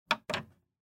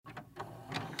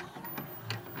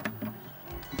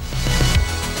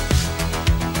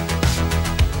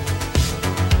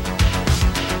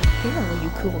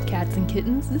cats and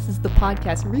kittens. This is the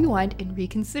podcast Rewind and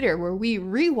Reconsider, where we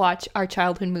rewatch our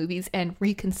childhood movies and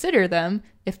reconsider them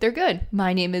if they're good.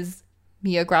 My name is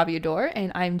Mia Graviador,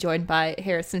 and I'm joined by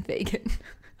Harrison Fagan.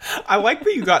 I like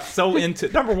that you got so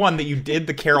into, number one, that you did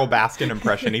the Carol Baskin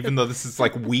impression, even though this is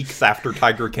like weeks after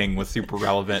Tiger King was super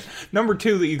relevant. Number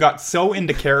two, that you got so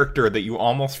into character that you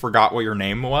almost forgot what your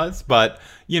name was. But,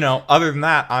 you know, other than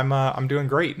that, I'm doing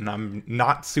great, and I'm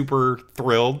not super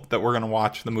thrilled that we're going to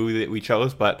watch the movie that we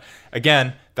chose. But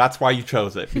again, that's why you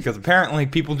chose it, because apparently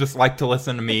people just like to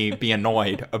listen to me be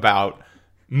annoyed about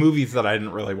movies that I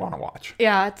didn't really want to watch.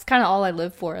 Yeah, it's kind of all I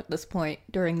live for at this point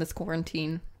during this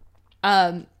quarantine.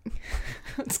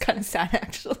 It's kind of sad,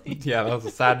 actually. Yeah, that was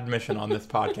a sad admission on this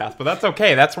podcast, but that's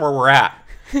okay. That's where we're at.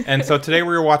 And so today we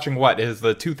were watching what is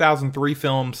the 2003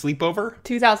 film Sleepover?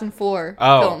 2004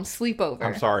 film Sleepover.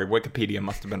 I'm sorry, Wikipedia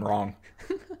must have been wrong.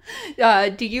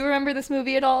 Do you remember this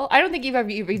movie at all? I don't think you've ever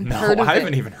even heard of it. No, I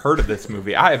haven't even heard of this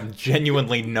movie. I have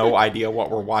genuinely no idea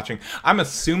what we're watching. I'm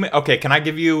assuming... Okay, can I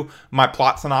give you my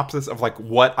plot synopsis of, like,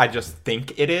 what I just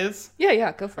think it is?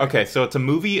 Yeah, go for it. Okay, so it's a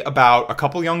movie about a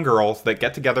couple young girls that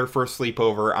get together for a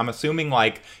sleepover. I'm assuming,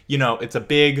 like, you know, it's a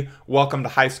big welcome to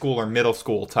high school or middle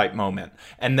school type moment.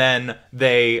 And then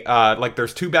they,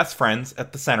 there's two best friends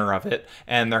at the center of it,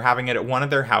 and they're having it at one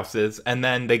of their houses. And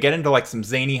then they get into, like, some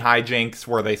zany hijinks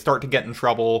where they start to get in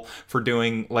trouble for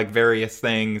doing like various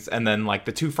things, and then like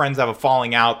the two friends have a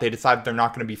falling out. They decide they're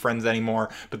not going to be friends anymore,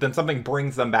 but then something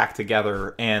brings them back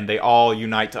together, and they all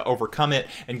unite to overcome it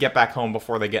and get back home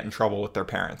before they get in trouble with their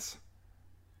parents.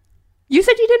 You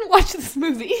said you didn't watch this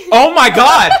movie. Oh my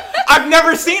god! I've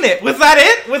never seen it. Was that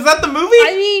it? Was that the movie?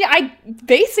 I mean,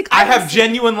 I have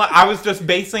genuine... I was just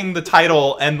basing the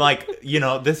title and like, you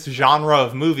know, this genre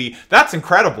of movie. That's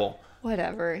incredible.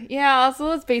 Whatever. Yeah, so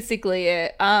that's basically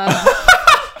it. All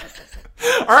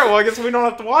right, well, I guess we don't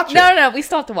have to watch it. No, we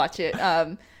still have to watch it.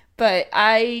 But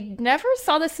I never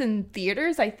saw this in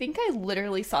theaters. I think I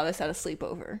literally saw this at a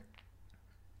sleepover.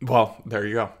 Well, there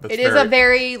you go. It is a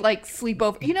very, like,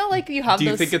 sleepover. You know, like, you have Do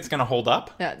you think it's going to hold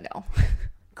up? No.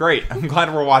 Great. I'm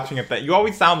glad we're watching it then. You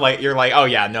always sound like you're like, oh,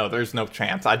 yeah, no, there's no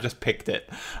chance. I just picked it.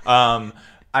 I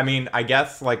mean, I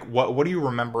guess, like, what do you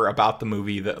remember about the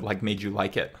movie that, like, made you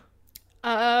like it?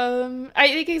 I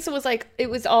think it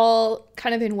was all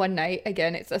kind of in one night.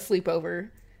 Again, it's a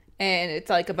sleepover, and it's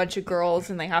like a bunch of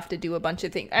girls, and they have to do a bunch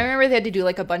of things. I remember they had to do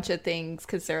like a bunch of things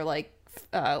because they're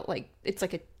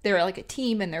they're like a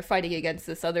team, and they're fighting against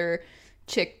this other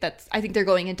chick that's, I think they're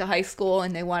going into high school,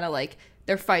 and they want to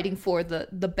they're fighting for the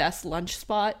best lunch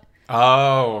spot.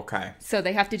 Oh, okay. So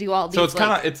they have to do all these. So it's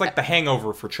kind of it's like The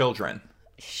Hangover for children.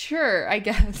 Sure, I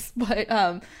guess,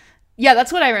 but yeah,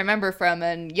 that's what I remember from,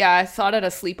 and yeah, I saw it at a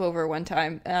sleepover one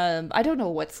time. I don't know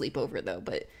what sleepover though,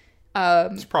 but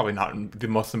it's probably not the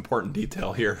most important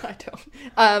detail here. I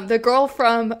don't. The girl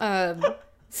from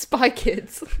Spy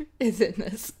Kids is in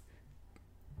this.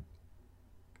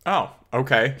 Oh,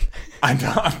 okay. I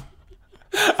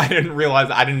didn't realize.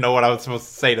 I didn't know what I was supposed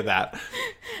to say to that.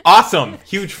 Awesome,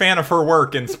 huge fan of her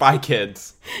work in Spy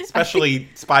Kids, especially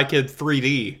Spy Kids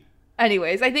 3D.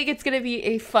 Anyways, I think it's going to be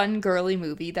a fun, girly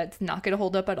movie that's not going to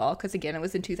hold up at all, because, again, it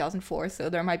was in 2004, so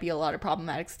there might be a lot of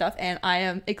problematic stuff, and I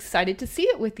am excited to see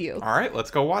it with you. All right, let's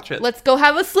go watch it. Let's go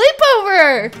have a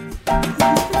sleepover!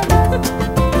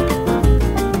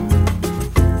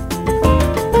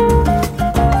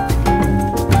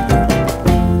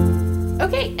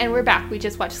 Okay, and we're back. We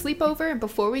just watched Sleepover, and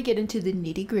before we get into the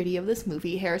nitty-gritty of this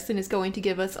movie, Harrison is going to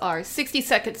give us our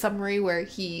 60-second summary where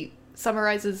he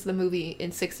summarizes the movie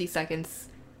in 60 seconds.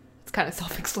 It's kind of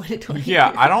self-explanatory.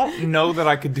 Yeah, I don't know that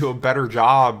I could do a better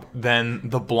job than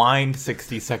the blind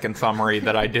 60-second summary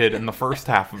that I did in the first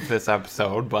half of this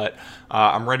episode, but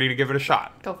I'm ready to give it a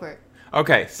shot. Go for it.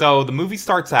 Okay, so the movie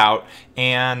starts out,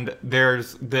 and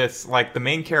there's this, like, the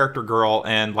main character girl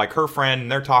and, like, her friend, and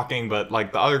they're talking, but,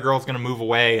 like, the other girl's gonna move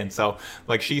away, and so,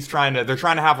 like, they're trying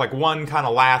to have, like, one kind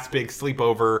of last big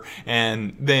sleepover,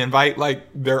 and they invite, like,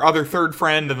 their other third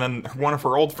friend, and then one of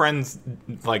her old friends,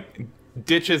 like,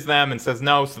 ditches them and says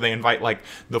no, so they invite like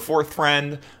the fourth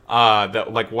friend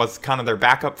that like was kind of their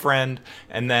backup friend,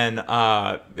 and then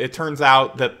it turns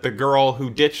out that the girl who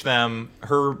ditched them,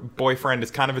 her boyfriend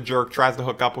is kind of a jerk, tries to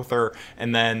hook up with her,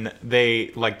 and then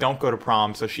they like don't go to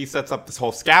prom, so she sets up this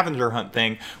whole scavenger hunt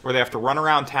thing where they have to run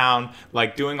around town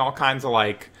like doing all kinds of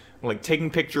like taking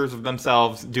pictures of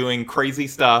themselves doing crazy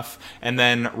stuff, and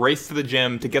then race to the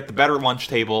gym to get the better lunch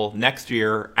table next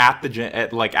year at the gym,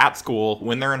 at school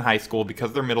when they're in high school,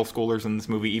 because they're middle schoolers in this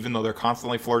movie, even though they're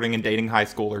constantly flirting and dating high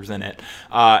schoolers in it.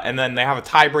 And then they have a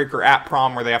tiebreaker at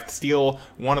prom where they have to steal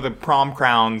one of the prom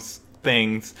crowns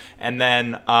things, and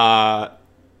then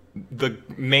the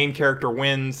main character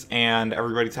wins, and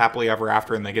everybody's happily ever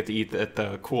after, and they get to eat at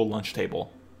the cool lunch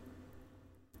table.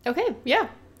 Okay, yeah.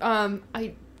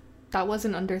 That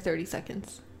wasn't under 30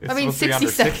 seconds. It's I mean, supposed to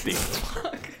be 60 under seconds. 60.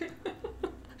 Fuck.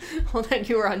 Well, then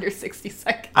you were under 60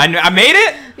 seconds. I made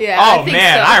it? Yeah, Oh, I think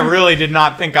man, so. I really did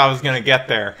not think I was going to get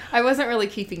there. I wasn't really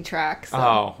keeping track, so.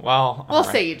 Oh, well. We'll all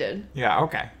right. say you did. Yeah,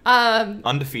 okay.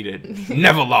 Undefeated.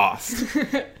 Never lost.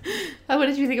 What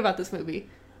did you think about this movie?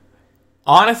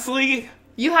 Honestly,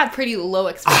 You had pretty low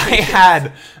I expectations.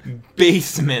 had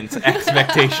basement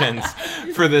expectations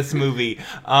for this movie,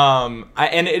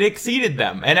 and it exceeded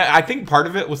them. And I think part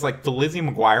of it was like the Lizzie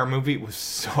McGuire movie was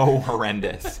so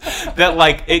horrendous that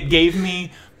like it gave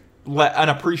me an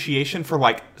appreciation for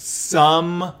like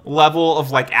some level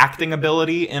of like acting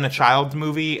ability in a child's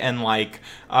movie, and like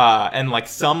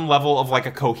some level of like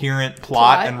a coherent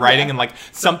plot and writing, yeah. and like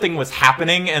something was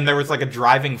happening and there was like a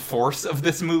driving force of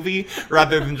this movie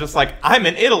rather than just like, I'm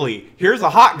in Italy, here's a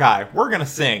hot guy, we're gonna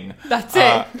sing. That's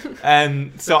it.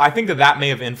 And so I think that may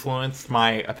have influenced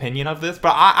my opinion of this,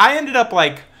 but I ended up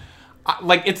like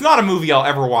it's not a movie I'll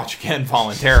ever watch again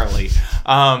voluntarily.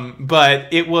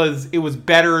 But it was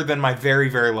better than my very,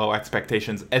 very low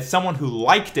expectations. As someone who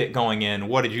liked it going in,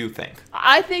 what did you think?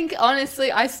 I think,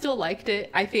 honestly, I still liked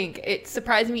it. I think it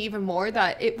surprised me even more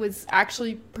that it was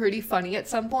actually pretty funny at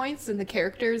some points, and the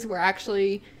characters were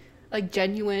actually, like,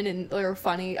 genuine and they were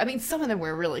funny. I mean, some of them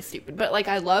were really stupid, but, like,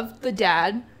 I loved the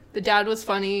dad. The dad was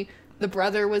funny. The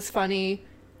brother was funny.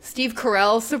 Steve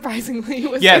Carell, surprisingly,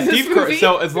 was in this movie.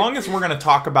 So as long as we're going to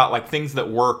talk about, like, things that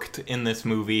worked in this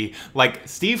movie, like,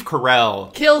 Steve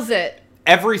Carell... kills it.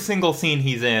 Every single scene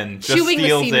he's in just Chewing the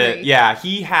steals scenery. it. Yeah,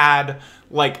 he had,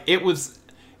 like, it was...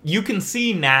 You can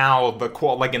see now,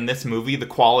 like in this movie, the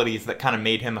qualities that kind of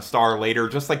made him a star later.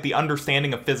 Just like the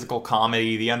understanding of physical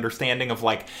comedy, the understanding of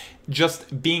like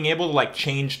just being able to like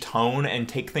change tone and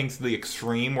take things to the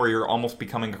extreme where you're almost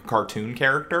becoming a cartoon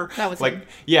character. That was like, him.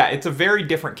 yeah, it's a very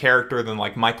different character than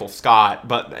like Michael Scott,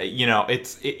 but you know,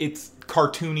 it's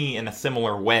cartoony in a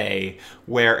similar way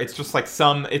where it's just like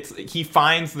he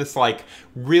finds this like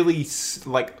really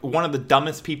like one of the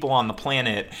dumbest people on the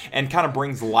planet and kind of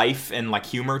brings life and like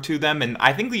humor to them, and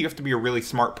I think that you have to be a really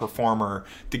smart performer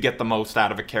to get the most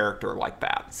out of a character like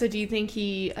that. So do you think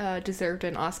he deserved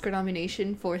an Oscar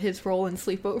nomination for his role in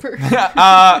Sleepover?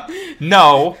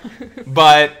 No,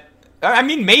 but I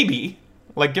mean maybe,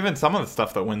 like given some of the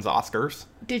stuff that wins Oscars.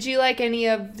 Did you like any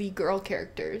of the girl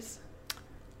characters?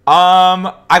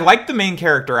 I liked the main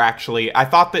character, actually. I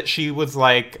thought that she was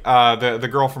like the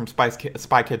girl from Spy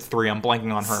Kids 3. I'm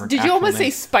blanking on her. Did you almost say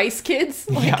Spice Kids?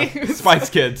 Like, yeah, Spice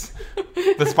Kids.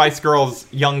 The Spice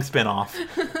Girls young spinoff.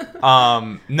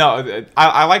 No,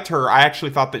 I liked her. I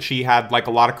actually thought that she had like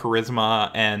a lot of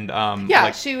charisma and yeah,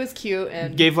 like, she was cute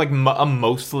and gave like a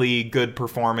mostly good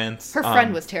performance. Her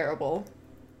friend was terrible.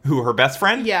 Who, her best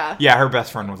friend? Yeah. Yeah, her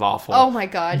best friend was awful. Oh my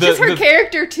god. Just her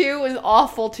character, too, was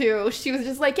awful, too. She was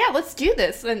just like, yeah, let's do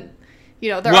this. And, you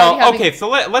know, they're already having... okay, so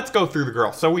let's go through the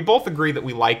girls. So we both agree that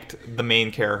we liked the main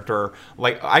character.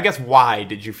 Like, I guess why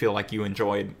did you feel like you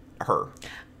enjoyed her?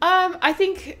 I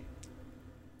think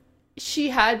she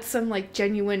had some, like,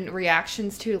 genuine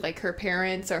reactions to, like, her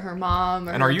parents or her mom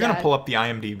or And are you going to to pull up the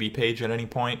IMDb page at any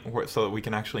point so that we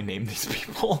can actually name these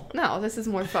people? No, this is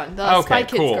more fun. The Spy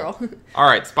Kids cool. girl. All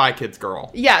right, Spy Kids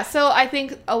girl. Yeah, so I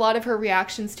think a lot of her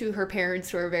reactions to her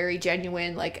parents were very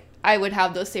genuine. Like, I would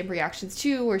have those same reactions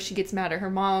too, where she gets mad at her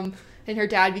mom and her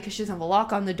dad because she doesn't have a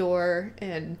lock on the door.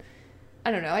 And I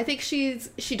don't know. I think she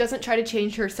doesn't try to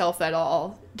change herself at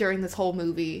all during this whole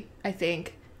movie, I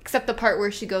think. Except the part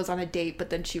where she goes on a date, but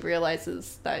then she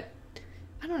realizes that,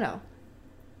 I don't know.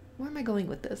 Where am I going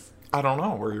with this? I don't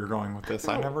know where you're going with this.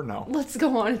 I never know. Let's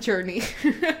go on a journey.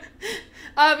 Yeah,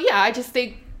 I just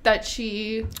think that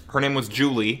she... Her name was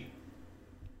Julie.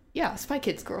 Yeah, Spy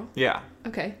Kids girl. Yeah.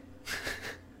 Okay.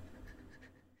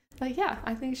 But yeah,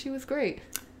 I think she was great.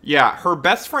 Yeah, her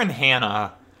best friend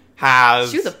Hannah has...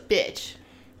 She was a bitch.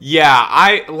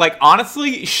 Yeah,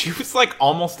 honestly, she was, like,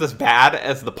 almost as bad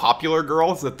as the popular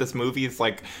girls that this movie is,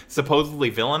 like,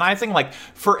 supposedly villainizing. Like,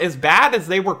 for as bad as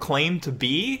they were claimed to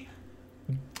be,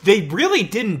 they really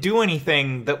didn't do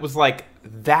anything that was, like,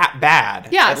 that bad.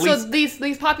 Yeah, so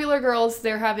these popular girls,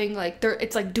 they're having, like,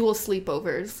 it's like dual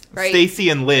sleepovers, right? Stacy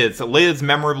and Liz. Liz,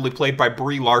 memorably played by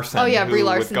Brie Larson. Oh, yeah, Brie who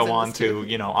Larson's would go in on this to, too.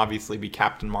 you know, obviously be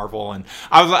Captain Marvel. And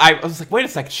I was like, wait a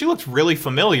second, she looks really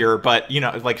familiar, but, you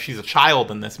know, like, she's a child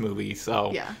in this movie,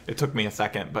 so yeah. It took me a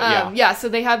second, but yeah. Yeah, so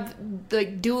they have,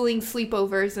 like, dueling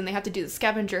sleepovers, and they have to do the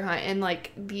scavenger hunt, and,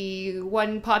 like, the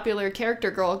one popular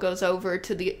character girl goes over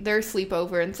to their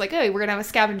sleepover, and it's like, hey, we're gonna have a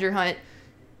scavenger hunt.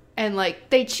 and like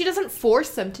she doesn't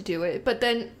force them to do it, but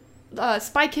then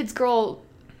Spy Kids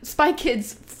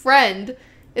friend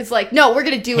is like, no, we're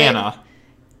gonna do Hannah.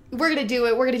 it. We're gonna do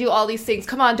it. We're gonna do all these things.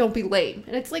 Come on, don't be lame.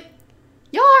 And it's like,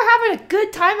 y'all are having a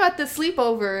good time at the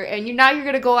sleepover, and you're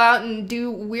gonna go out and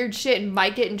do weird shit and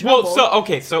might get in trouble.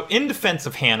 Well, so in defense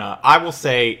of Hannah, I will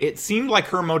say it seemed like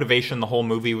her motivation the whole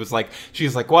movie was like,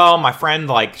 she's like, well, my friend,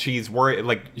 like, she's worried,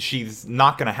 like, she's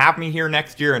not gonna have me here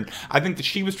next year, and I think that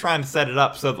she was trying to set it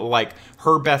up so that, like,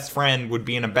 her best friend would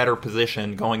be in a better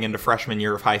position going into freshman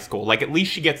year of high school. Like, at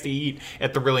least she gets to eat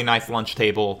at the really nice lunch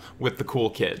table with the cool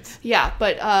kids. Yeah,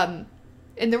 but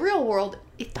in the real world,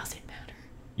 it doesn't matter.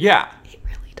 Yeah. It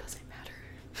really doesn't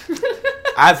matter.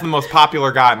 As the most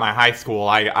popular guy at my high school,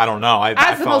 I don't know.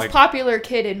 As the most popular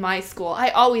kid in my school, I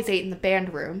always ate in the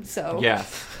band room, so.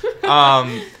 Yes.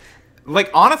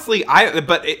 Like, honestly,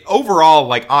 overall,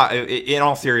 like, in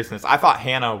all seriousness, I thought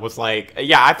Hannah was, like,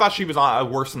 yeah, I thought she was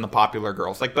worse than the popular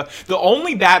girls. Like, the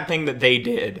only bad thing that they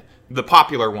did, the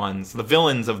popular ones, the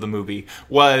villains of the movie,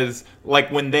 was,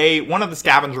 like, when one of the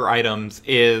scavenger items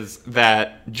is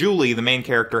that Julie, the main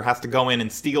character, has to go in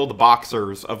and steal the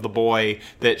boxers of the boy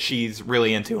that she's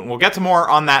really into. And we'll get to more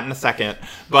on that in a second.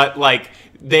 But, like,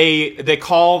 they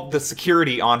call the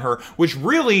security on her, which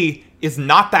really is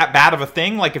not that bad of a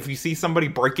thing. Like, if you see somebody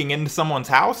breaking into someone's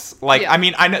house, like, yeah. I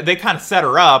mean, I know they kind of set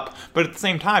her up, but at the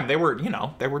same time, they were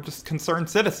just concerned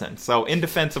citizens. So, in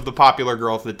defense of the popular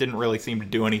girls that didn't really seem to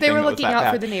do anything, they were looking out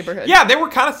bad for the neighborhood. Yeah, they were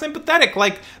kind of sympathetic.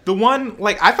 Like, the one,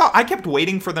 like, I kept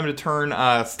waiting for them to turn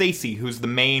Stacy, who's the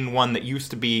main one that used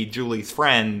to be Julie's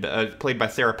friend, played by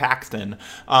Sarah Paxton.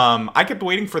 I kept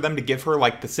waiting for them to give her,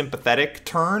 like, the sympathetic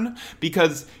turn,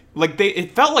 because, like,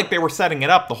 it felt like they were setting it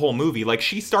up the whole movie. Like,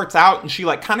 she starts out and she,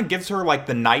 like, kind of gives her, like,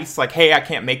 the nice, like, hey, I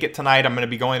can't make it tonight, I'm gonna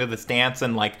be going to this dance,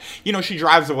 and, like, you know, she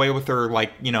drives away with her,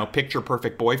 like, you know, picture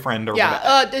perfect boyfriend or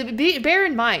whatever. Bear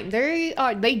in mind,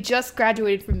 they just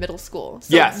graduated from middle school.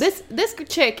 So yes. This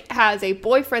chick has a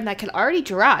boyfriend that can already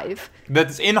drive.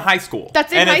 That's in high school.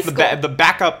 And it's the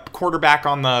backup quarterback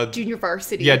on the junior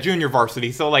varsity. Yeah, junior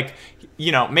varsity. So, like,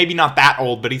 you know, maybe not that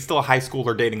old, but he's still a high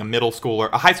schooler dating a middle schooler.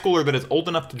 A high schooler that is old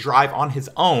enough to drive on his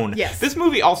own. Yes. This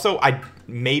movie also,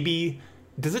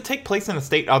 does it take place in a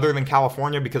state other than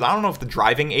California? Because I don't know if the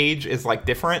driving age is, like,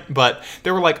 different, but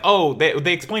they were like, oh,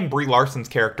 they explained Brie Larson's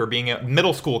character being a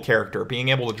middle school character, being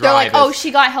able to drive. They're like, she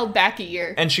got held back a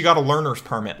year. And she got a learner's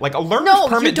permit. Like, a learner's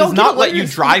permit does not let you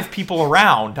drive people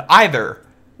around either.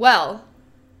 Well,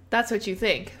 that's what you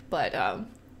think, but,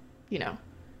 you know.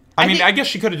 I guess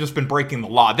she could have just been breaking the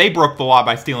law. They broke the law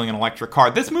by stealing an electric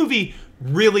car. This movie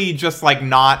really just, like,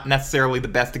 not necessarily the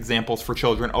best examples for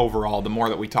children overall, the more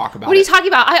that we talk about it. What are you talking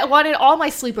about? I wanted all my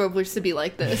sleepovers to be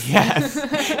like this. Yes,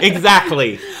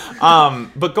 exactly.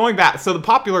 But going back, so the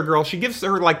popular girl, she gives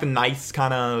her, like, the nice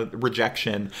kind of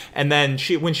rejection, and then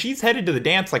when she's headed to the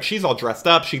dance, like, she's all dressed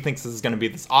up, she thinks this is going to be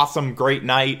this awesome, great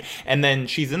night, and then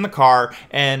she's in the car,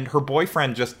 and her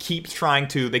boyfriend just keeps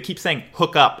they keep saying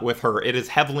hook up with her. It is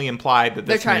heavily implied that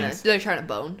they're trying to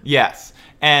bone. Yes.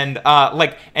 And,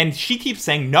 and she keeps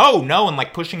saying no, and,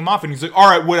 like, pushing him off, and he's like, all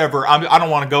right, whatever, I don't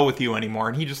want to go with you anymore,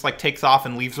 and he just, like, takes off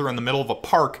and leaves her in the middle of a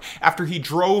park after he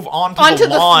drove onto the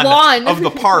lawn of the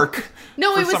park.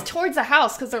 No, it was towards the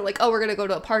house, because they're like, oh, we're gonna go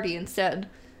to a party instead.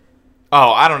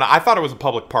 Oh, I don't know. I thought it was a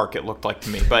public park, it looked like to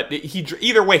me. But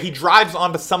either way, he drives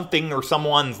onto something or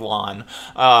someone's lawn,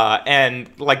 and,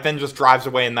 like, then just drives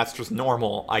away, and that's just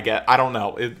normal, I guess. I don't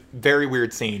know. Very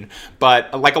weird scene.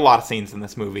 But, like, a lot of scenes in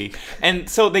this movie. And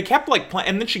so they kept, like,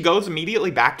 and then she goes immediately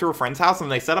back to her friend's house,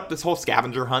 and they set up this whole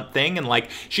scavenger hunt thing, and, like,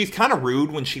 she's kind of rude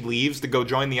when she leaves to go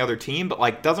join the other team, but,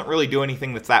 like, doesn't really do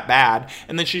anything that's that bad.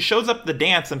 And then she shows up at the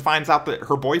dance and finds out that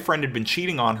her boyfriend had been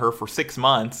cheating on her for 6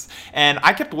 months, and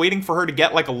I kept waiting for her to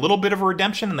get, like, a little bit of a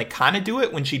redemption, and they kind of do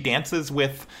it when she dances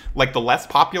with, like, the less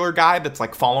popular guy that's,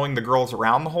 like, following the girls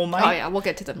around the whole night. Oh yeah, we'll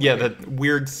get to them later. The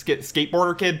weird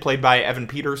skateboarder kid played by Evan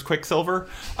Peters, Quicksilver,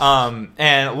 and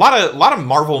a lot of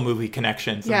Marvel movie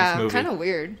connections in this movie. Yeah, kind of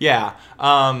weird. Yeah.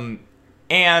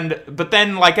 But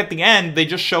then, like, at the end, they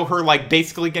just show her, like,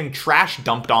 basically getting trash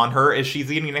dumped on her as she's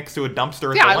eating next to a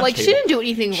dumpster at the lunch like, table. she didn't do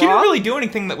anything wrong. She didn't really do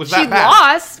anything that was that bad. She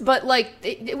lost, but, like,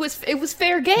 it was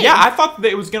fair game. Yeah, I thought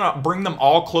that it was gonna bring them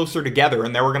all closer together,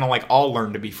 and they were gonna, like, all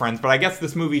learn to be friends, but I guess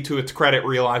this movie, to its credit,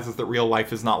 realizes that real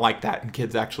life is not like that, and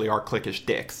kids actually are cliquish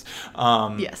dicks.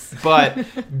 Yes. But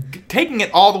taking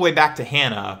it all the way back to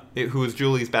Hannah, who is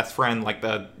Julie's best friend, like,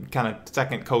 the kind of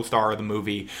second co-star of the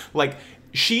movie, like,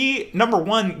 she, number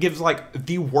one, gives, like,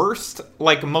 the worst,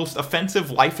 like, most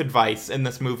offensive life advice in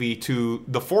this movie to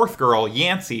the fourth girl,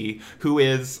 Yancey, who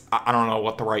is, I don't know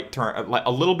what the right term, like,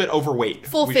 a little bit overweight.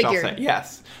 Full-figured.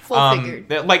 Yes.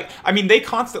 Full-figured. Like, I mean, they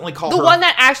constantly call her... The one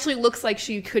that actually looks like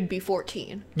she could be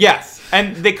 14. Yes,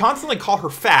 and they constantly call her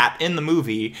fat in the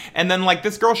movie, and then, like,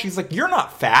 this girl, she's like, you're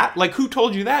not fat, like, who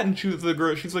told you that? And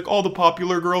she's like, all the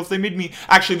popular girls, they made me...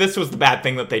 Actually, this was the bad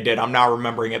thing that they did, I'm now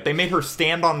remembering it. They made her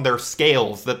stand on their scales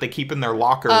that they keep in their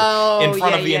locker in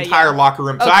front of the entire locker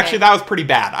room. So actually, that was pretty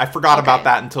bad. I forgot about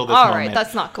that until this moment. Alright,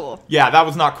 that's not cool. Yeah, that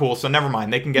was not cool, so never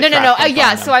mind. They can get No.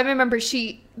 Yeah, so I remember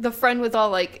the friend was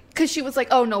all like, because she was like,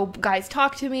 oh no, guys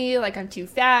talk to me, like I'm too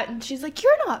fat. And she's like,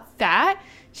 you're not fat.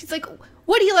 She's like,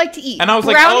 what do you like to eat? And I was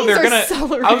Brownies like,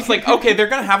 celery? I was like, okay, they're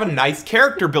gonna have a nice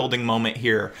character building moment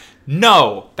here.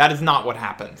 No, that is not what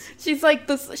happens. She's like,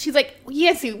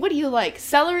 Yancy, what do you like?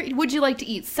 Celery? Would you like to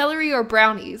eat celery or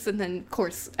brownies? And then, of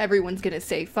course, everyone's gonna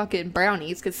say fucking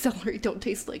brownies because celery don't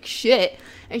taste like shit.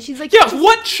 And she's like, yeah,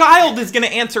 what child is gonna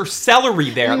answer celery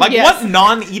there? Like, what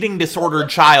non-eating disordered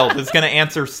child is gonna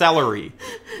answer celery?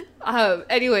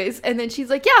 Anyways, and then she's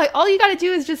like, yeah, all you gotta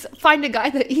do is just find a guy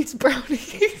that eats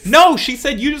brownies. No, she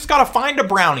said you just gotta find a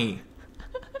brownie.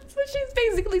 So she's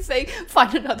basically saying,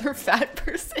 find another fat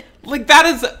person. Like, that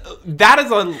is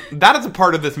a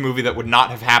part of this movie that would not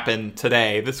have happened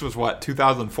today. This was, what,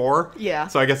 2004? Yeah.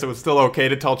 So I guess it was still okay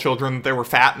to tell children that they were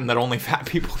fat and that only fat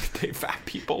people could date fat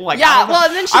people. Like, yeah, well,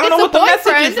 and then she gets a boyfriend, the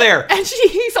message is there. And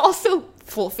he's also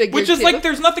full-figured, which is too. like,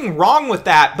 there's nothing wrong with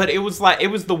that, but it was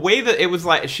the way that it was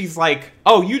like, she's like,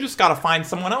 oh, you just gotta find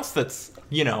someone else that's,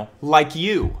 you know, like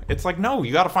you. It's like, no,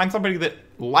 you gotta find somebody that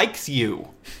likes you.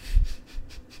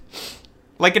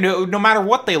 Like, no matter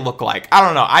what they look like. I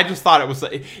don't know. I just thought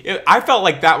I felt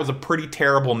like that was a pretty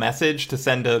terrible message to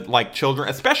send to, like, children,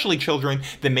 especially children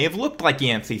that may have looked like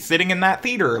Yancey sitting in that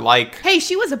theater. Like, hey,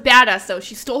 she was a badass, though.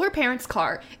 She stole her parents'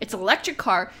 car. It's an electric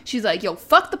car. She's like, yo,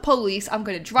 fuck the police. I'm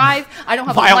going to drive. I don't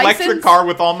have a license. My electric car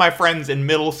with all my friends in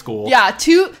middle school. Yeah,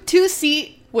 two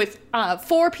seat with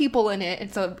 4 people in it.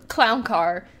 It's a clown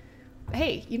car.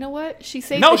 Hey, you know what? She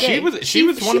saved the day. She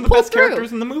was one of the best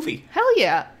characters in the movie. Hell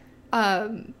yeah.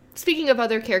 Speaking of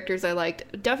other characters I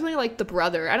liked, definitely liked the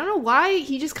brother. I don't know why,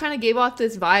 he just kind of gave off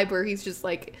this vibe where he's just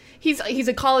like, he's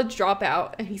a college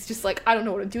dropout, and he's just like, I don't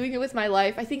know what I'm doing with my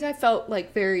life. I think I felt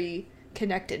like very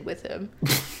connected with him.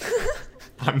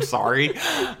 I'm sorry.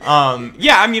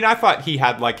 Yeah, I mean, I thought he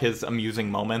had, like, his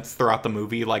amusing moments throughout the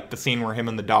movie, like the scene where him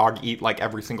and the dog eat, like,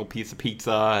 every single piece of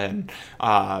pizza, and,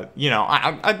 you know,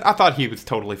 I thought he was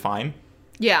totally fine.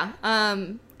 Yeah,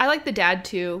 I like the dad,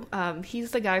 too.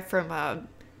 He's the guy from,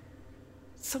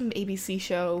 some ABC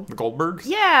show. The Goldbergs?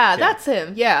 Yeah, that's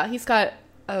him. Yeah, he's got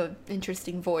a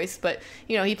interesting voice, but,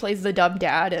 you know, he plays the dumb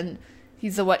dad, and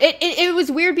he's the one. It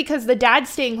was weird because the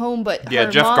dad's staying home, but yeah,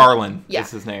 Jeff mom, Garlin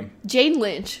is his name. Jane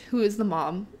Lynch, who is the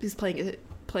mom, who's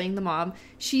playing the mom,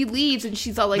 she leaves and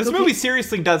she's all like, this movie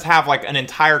seriously does have, like, an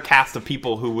entire cast of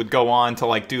people who would go on to,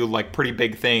 like, do, like, pretty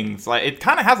big things. Like, it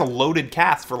kind of has a loaded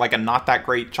cast for, like, a not that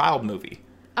great child movie.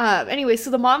 Anyway,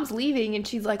 so the mom's leaving and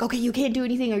she's like, okay, you can't do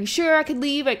anything. Are you sure I could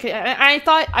leave?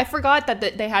 I forgot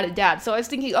that they had a dad. So I was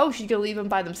thinking, oh, she's gonna leave them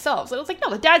by themselves. And I was like,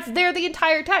 no, the dad's there the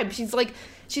entire time. She's like,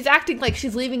 she's acting like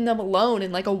she's leaving them alone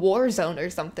in, like, a war zone or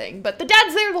something. But the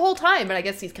dad's there the whole time, and I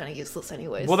guess he's kind of useless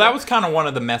anyways. Well, that was kind of one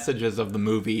of the messages of the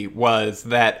movie, was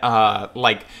that,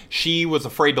 like, she was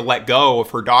afraid to let go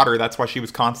of her daughter. That's why she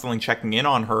was constantly checking in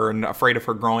on her and afraid of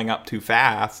her growing up too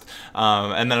fast.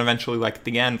 And then eventually, like, at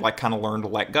the end, like, kind of learned to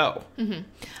let go. Mm-hmm.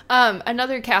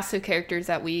 Another cast of characters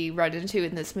that we run into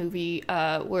in this movie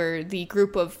were the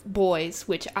group of boys,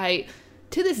 which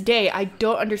to this day, I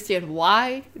don't understand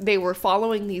why they were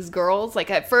following these girls.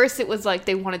 Like, at first, it was like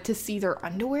they wanted to see their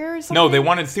underwear or something. No, they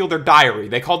wanted to steal their diary.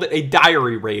 They called it a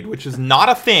diary raid, which is not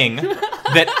a thing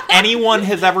that anyone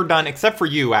has ever done, except for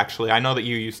you, actually. I know that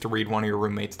you used to read one of your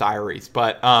roommates' diaries.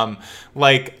 But, but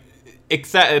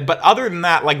other than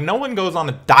that, like, no one goes on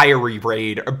a diary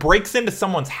raid or breaks into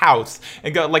someone's house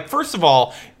and go, like, first of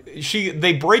all,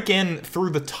 they break in through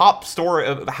the top story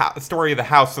of the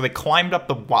house, so they climbed up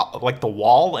the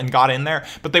wall and got in there,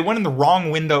 but they went in the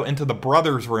wrong window into the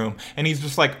brother's room, and he's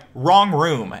just like, wrong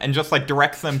room, and just, like,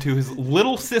 directs them to his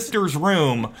little sister's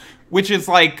room, which is,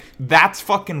 like, that's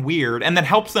fucking weird, and then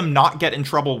helps them not get in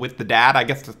trouble with the dad, I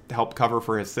guess, to help cover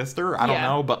for his sister, I don't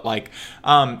know, but, like,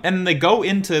 and they go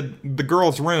into the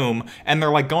girl's room, and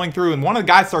they're, like, going through, and one of the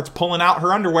guys starts pulling out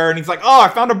her underwear, and he's like, oh, I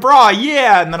found a bra,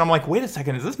 yeah, and then I'm like, wait a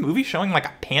second, is this movie showing, like,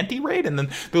 a panty raid? And then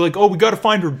they're like, oh, we gotta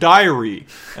find her diary,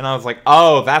 and I was like,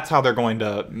 oh, that's how they're going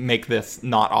to make this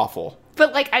not awful.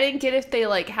 But, like, I didn't get if they,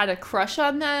 like, had a crush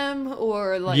on them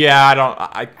or, like... Yeah,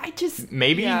 I just...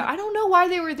 Maybe? Yeah, I don't know why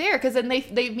they were there, because then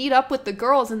they meet up with the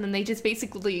girls, and then they just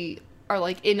basically are,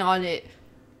 like, in on it.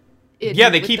 Yeah,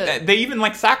 they even,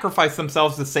 like, sacrifice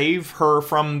themselves to save her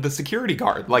from the security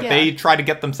guard. Like, they try to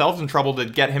get themselves in trouble to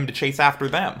get him to chase after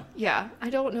them. Yeah, I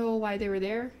don't know why they were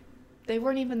there. They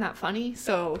weren't even that funny,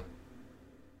 so...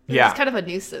 Yeah. It's kind of a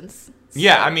nuisance.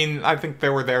 Yeah, So. I mean, I think they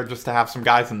were there just to have some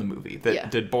guys in the movie that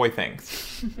did boy things.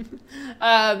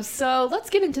 So let's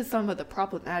get into some of the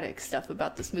problematic stuff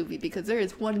about this movie, because there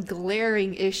is one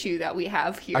glaring issue that we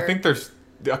have here. I think there's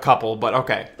a couple, but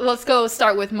okay. Let's go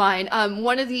start with mine.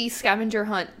 One of the scavenger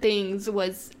hunt things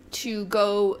was to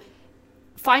go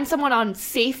find someone on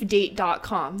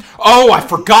safedate.com. Oh, I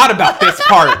forgot about this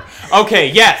part. Okay,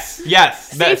 yes.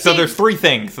 So there's 3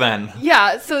 things then.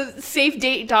 Yeah, so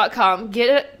safedate.com, get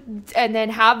it, and then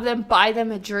have them buy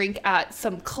them a drink at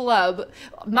some club.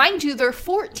 Mind you, they're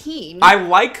 14. I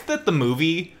like that the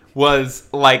movie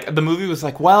was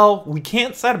like, well, we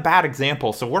can't set a bad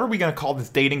example, so what are we going to call this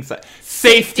dating site?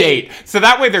 Safe date. So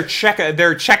that way they're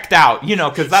checked out, you know,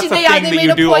 because that's the thing that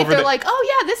you do over They're like,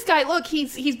 oh yeah, this guy, look,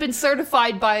 he's been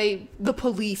certified by the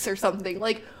police or something.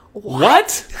 Like,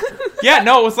 what? Yeah,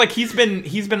 no, it was like he's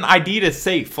been ID'd as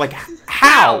safe. Like,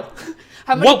 how?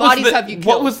 How many bodies have you killed?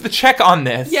 What was the check on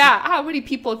this? Yeah, how many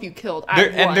people have you killed?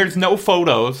 And there's no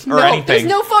photos or anything. There's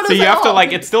no photos so you at have all. to,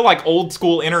 like, it's still like old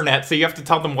school internet, so you have to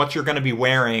tell them what you're going to be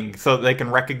wearing so they can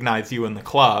recognize you in the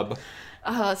club.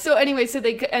 So anyway, so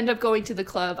they end up going to the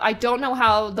club. I don't know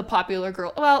how the popular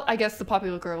girl... Well, I guess the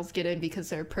popular girls get in because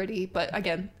they're pretty, but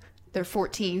again, they're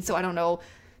 14, so I don't know.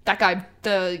 That guy,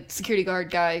 the security guard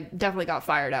guy, definitely got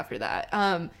fired after that.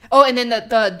 And then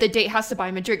the date has to buy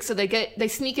him a drink. So they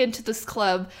sneak into this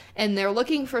club, and they're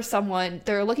looking for someone.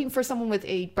 They're looking for someone with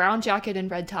a brown jacket and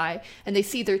red tie, and they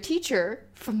see their teacher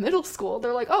from middle school.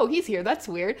 They're like, oh, he's here. That's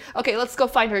weird. Okay, let's go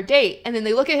find our date. And then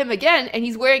they look at him again, and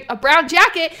he's wearing a brown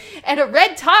jacket and a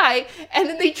red tie, and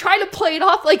then they try to play it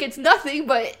off like it's nothing,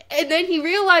 and then he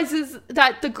realizes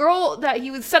that the girl that he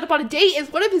was set up on a date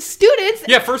is one of his students.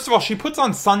 Yeah, first of all, she puts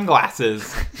on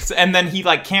sunglasses, and then he,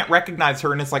 like, can't recognize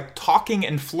her and is, like, talking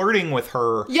and flirting with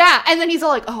her. Yeah, and then he's all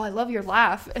like, oh, I love your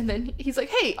laugh. And then he's like,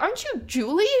 hey, aren't you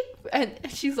Julie? And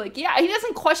she's like, yeah. He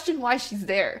doesn't question why she's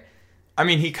there. I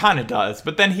mean, he kind of does,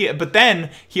 but then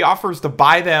he offers to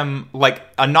buy them, like,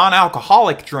 a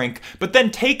non-alcoholic drink, but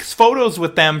then takes photos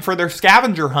with them for their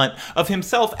scavenger hunt of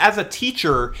himself as a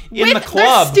teacher in the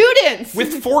club. With their students!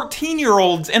 With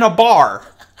 14-year-olds in a bar.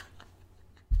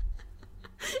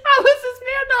 How is this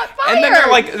man not fired? And then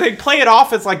they're like, they play it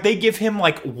off as like they give him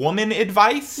like woman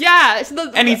advice. Yeah.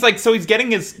 And he's like, so he's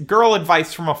getting his girl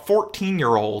advice from a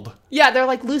 14-year-old. Yeah, they're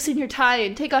like, loosen your tie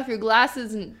and take off your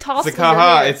glasses and toss it's them like, in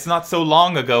your hair. It's not so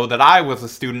long ago that I was a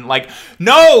student. Like,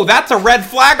 no, that's a red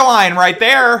flag line right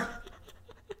there.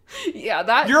 Yeah,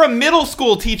 that... You're a middle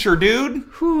school teacher, dude.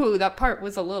 Whew, that part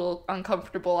was a little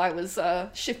uncomfortable. I was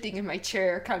shifting in my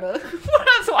chair kind of when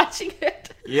I was watching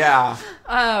it. Yeah.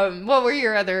 What were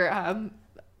your other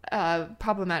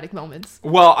problematic moments?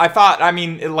 Well, I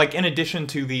mean, like, in addition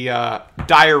to the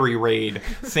diary raid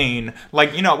scene,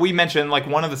 like, you know, we mentioned, like,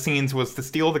 one of the scenes was to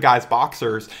steal the guy's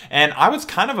boxers, and I was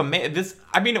kind of amazed.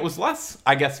 It was less,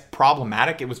 I guess,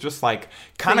 problematic. It was just, like,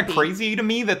 kind of crazy to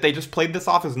me that they just played this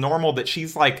off as normal, that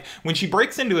she's, like, when she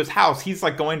breaks into his house, he's,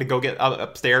 like, going to go get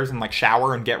upstairs and, like,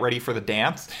 shower and get ready for the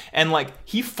dance, and, like,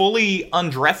 he fully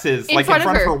undresses, in front of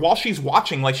her while she's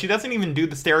watching. Like, she doesn't even do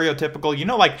the stereotypical, you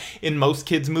know, like, in most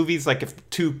kids' movies, like, if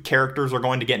two characters are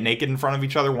going to get naked in front of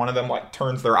each other, one of them, like,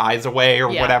 turns their eyes away or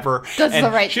whatever. That's and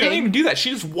the right she thing. doesn't even do that.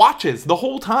 She just watches the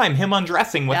whole time him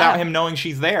undressing without him knowing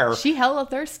she's there. She hella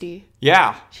thirsty.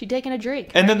 Yeah. She taking a drink.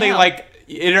 And then they, like,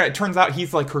 it turns out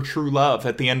he's, like, her true love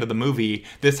at the end of the movie.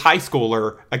 This high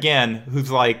schooler, again, who's,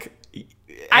 like...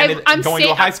 I'm going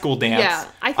to a high school dance.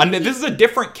 Yeah, this is a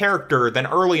different character than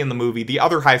early in the movie, the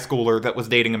other high schooler that was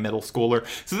dating a middle schooler.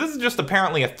 So this is just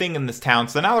apparently a thing in this town.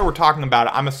 So now that we're talking about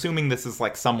it, I'm assuming this is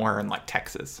like somewhere in like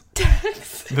Texas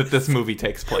that this movie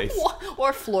takes place.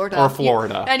 Or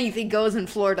Florida. Anything goes in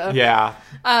Florida. Yeah.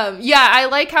 Yeah, I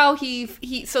like how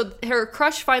so her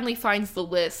crush finally finds the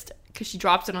list, because she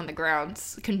drops it on the ground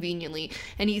conveniently,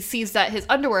 and he sees that his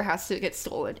underwear has to get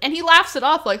stolen, and he laughs it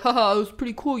off like, haha, it was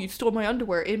pretty cool, you stole my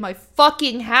underwear in my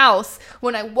fucking house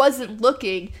when I wasn't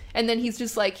looking. And then he's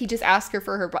just like, he just asked her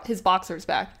for his boxers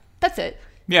back. That's it.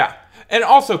 Yeah. And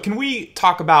also, can we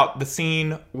talk about the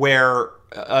scene where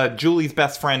Julie's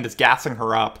best friend is gassing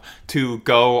her up to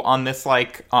go on this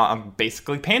like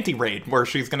basically panty raid where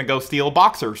she's going to go steal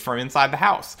boxers from inside the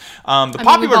house. The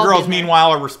popular girls,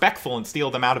 meanwhile, are respectful and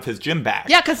steal them out of his gym bag.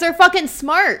 Yeah, because they're fucking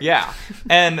smart. Yeah.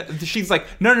 And she's like,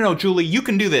 no, Julie, you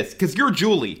can do this because you're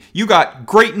Julie. You got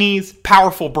great knees,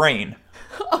 powerful brain.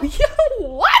 Oh, yeah,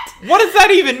 what? What does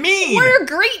that even mean? What are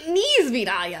great knees mean?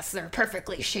 Ah, yes, they're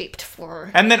perfectly shaped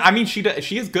for... And then, I mean, she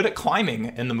is good at climbing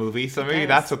in the movie, so maybe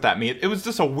that's what that means. It was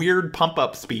just a weird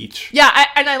pump-up speech. Yeah,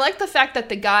 and I like the fact that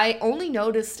the guy only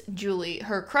noticed Julie.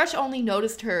 Her crush only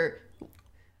noticed her...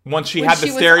 Once she had the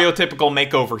stereotypical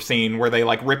makeover scene where they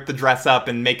like rip the dress up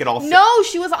and make it all. No,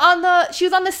 she was on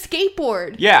the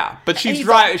skateboard. Yeah, but she's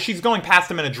going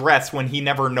past him in a dress when he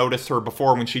never noticed her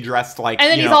before when she dressed like. And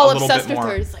then he's all obsessed with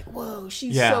her. He's like, "Whoa,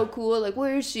 she's so cool! Like,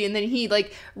 where is she?" And then he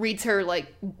like reads her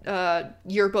like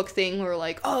yearbook thing where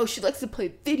like, "Oh, she likes to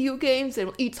play video games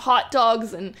and eats hot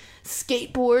dogs and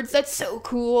skateboards. That's so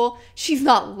cool. She's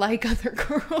not like other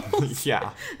girls."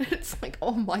 Yeah, it's like,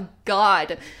 oh my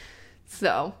god.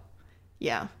 So,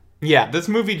 yeah. Yeah, this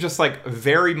movie just, like,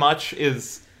 very much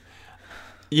is...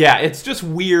 Yeah, it's just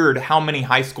weird how many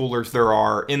high schoolers there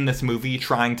are in this movie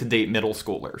trying to date middle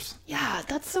schoolers. Yeah,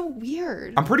 that's so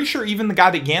weird. I'm pretty sure even the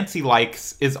guy that Yancey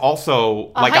likes is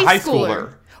also, like, a high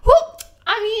schooler. Well,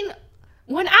 I mean,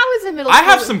 when I was in middle school... I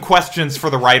have some questions for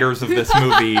the writers of this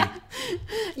movie.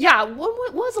 Yeah, when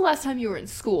was the last time you were in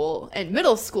school? And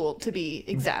middle school, to be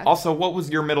exact. Also, what was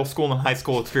your middle school and high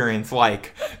school experience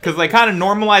like? Because they kind of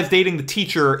normalized dating the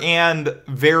teacher and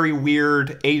very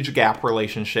weird age gap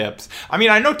relationships. I mean,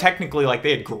 I know technically, like,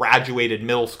 they had graduated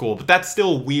middle school, but that's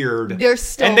still weird. They're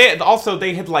still... And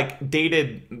they had, like,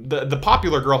 dated... The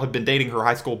popular girl had been dating her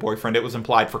high school boyfriend, it was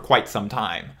implied, for quite some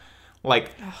time.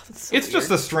 Like, it's weird. Just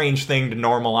a strange thing to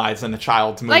normalize in a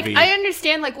child's movie. Like, I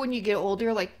understand, like, when you get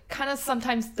older, like, kind of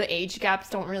sometimes the age gaps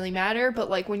don't really matter, but,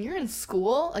 like, when you're in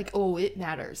school, like, oh, it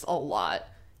matters a lot.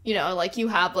 You know, like, you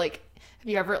have, like, have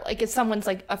you ever, like, if someone's,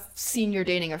 like, a senior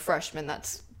dating a freshman,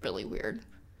 that's really weird.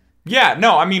 Yeah,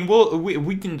 no, I mean,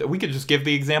 we could just give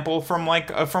the example from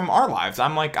from our lives.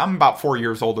 I'm about 4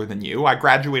 years older than you. I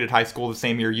graduated high school the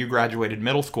same year you graduated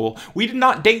middle school. We did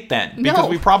not date then because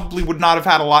we probably would not have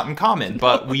had a lot in common,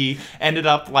 but we ended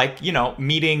up like, you know,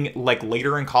 meeting like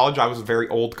later in college. I was a very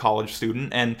old college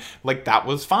student and like that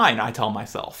was fine, I tell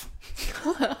myself.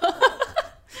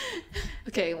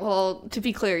 Okay, well, to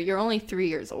be clear, you're only 3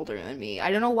 years older than me.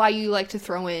 I don't know why you like to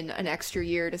throw in an extra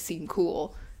year to seem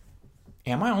cool.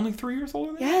 Am I only 3 years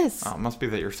older than you? Yes. Oh, it must be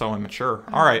that you're so immature.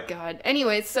 Oh, all right. God.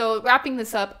 Anyways, so wrapping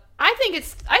this up, I think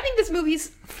this movie's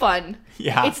fun.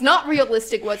 Yeah. It's not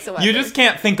realistic whatsoever. You just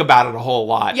can't think about it a whole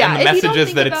lot. Yeah, and the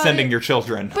messages that it's sending your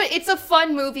children. But it's a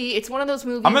fun movie. It's one of those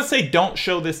movies. I'm going to say don't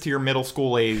show this to your middle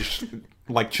school age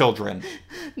like children.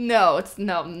 No,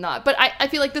 not. But I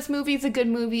feel like this movie is a good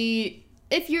movie.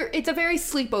 It's a very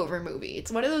sleepover movie.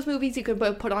 It's one of those movies you could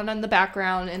put on the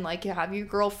background and like you have your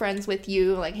girlfriends with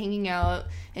you, like hanging out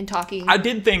and talking. I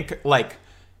did think like,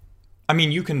 I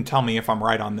mean, you can tell me if I'm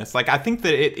right on this. Like, I think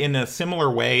that it in a similar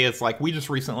way is like we just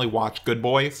recently watched Good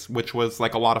Boys, which was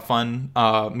like a lot of fun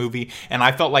movie, and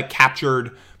I felt like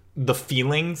captured the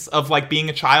feelings of like being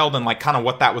a child and like kind of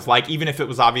what that was like, even if it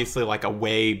was obviously like a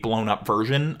way blown up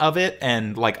version of it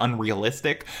and like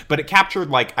unrealistic, but it captured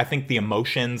like I think the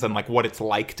emotions and like what it's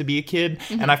like to be a kid.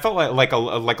 Mm-hmm. And I felt like a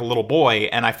little boy,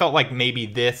 and I felt like maybe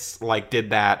this like did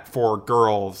that for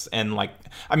girls, and like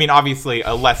I mean obviously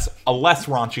a less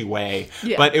raunchy way,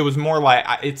 yeah. But it was more like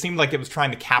it seemed like it was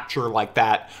trying to capture like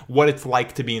that what it's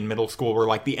like to be in middle school, where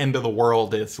like the end of the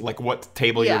world is like what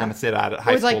table you're going to sit at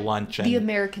high school lunch, and the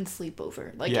American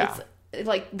sleepover. Like, yeah. It's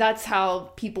like that's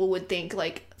how people would think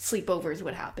like sleepovers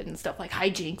would happen and stuff, like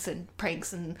hijinks and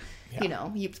pranks and you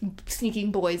know, you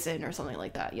sneaking boys in or something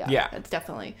like that. Yeah. That's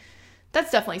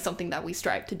definitely something that we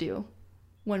strive to do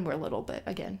when we're little, but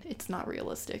again, it's not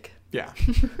realistic. Yeah.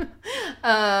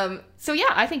 So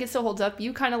yeah, I think it still holds up.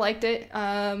 You kind of liked it.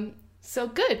 So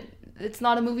good. It's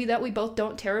not a movie that we both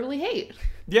don't terribly hate.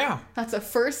 Yeah. That's a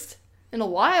first in a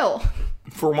while.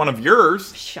 For one of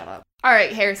yours. Shut up. All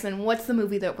right, Harrison, what's the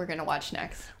movie that we're going to watch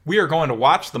next? We are going to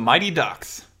watch The Mighty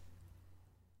Ducks.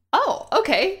 Oh,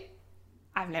 okay.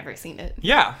 I've never seen it.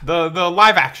 Yeah, the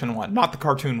live action one, not the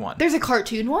cartoon one. There's a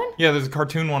cartoon one? Yeah, there's a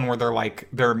cartoon one where they're like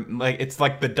it's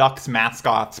like the Ducks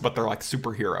mascots, but they're like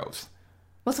superheroes.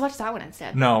 Let's watch that one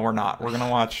instead. No, we're not. We're gonna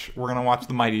watch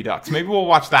The Mighty Ducks. Maybe we'll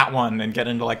watch that one and get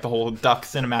into like the whole Duck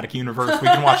cinematic universe. We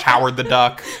can watch Howard the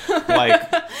Duck, like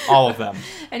all of them.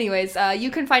 Anyways, you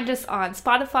can find us on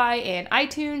Spotify and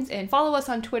iTunes, and follow us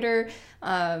on Twitter.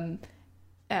 And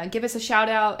Give us a shout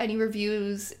out, any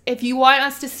reviews. If you want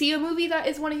us to see a movie that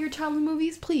is one of your childhood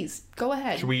movies, please go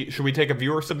ahead. Should we take a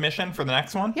viewer submission for the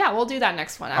next one? Yeah, we'll do that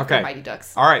next one after Mighty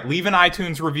Ducks. All right, leave an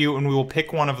iTunes review and we will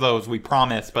pick one of those, we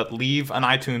promise. But leave an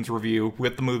iTunes review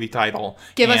with the movie title.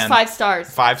 Give us 5 stars.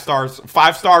 5 stars.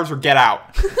 5 stars or get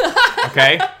out.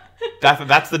 Okay?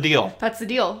 That's the deal. That's the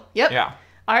deal. Yep. Yeah.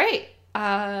 All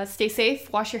right. Stay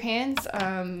safe. Wash your hands.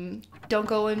 Don't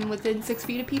go in within 6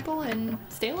 feet of people and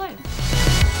stay alive.